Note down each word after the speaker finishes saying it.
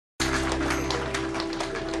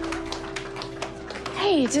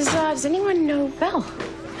Hey, does anyone know Belle?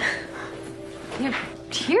 Yeah,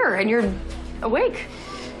 here, and you're awake.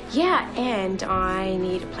 Yeah, and I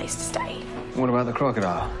need a place to stay. What about the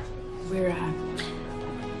crocodile? We're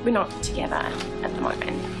not together at the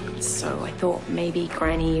moment, so I thought maybe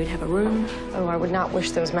Granny would have a room. Oh, I would not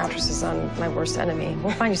wish those mattresses on my worst enemy.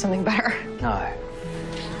 We'll find you something better. No.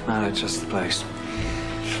 No, just the place.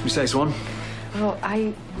 You say, Swan? Oh,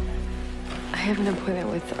 I have an appointment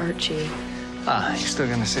with Archie. Ah, you still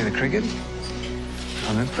going to see the cricket?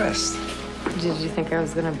 I'm impressed. Did you think I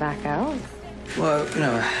was gonna back out? Well, you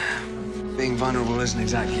know, being vulnerable isn't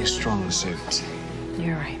exactly a strong suit.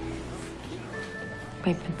 You're right.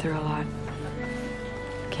 We've been through a lot.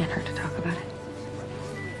 Can't hurt to talk about it.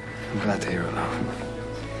 I'm glad to hear it,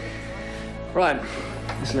 love. Right.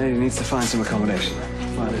 This lady needs to find some accommodation.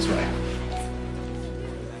 Right this way.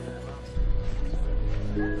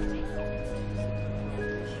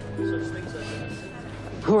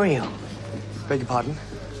 Who are you? Beg your pardon?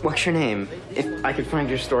 What's your name? If I could find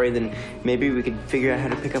your story, then maybe we could figure out how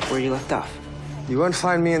to pick up where you left off. You won't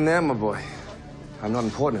find me in there, my boy. I'm not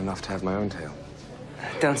important enough to have my own tale.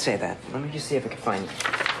 Don't say that. Let me just see if I can find it.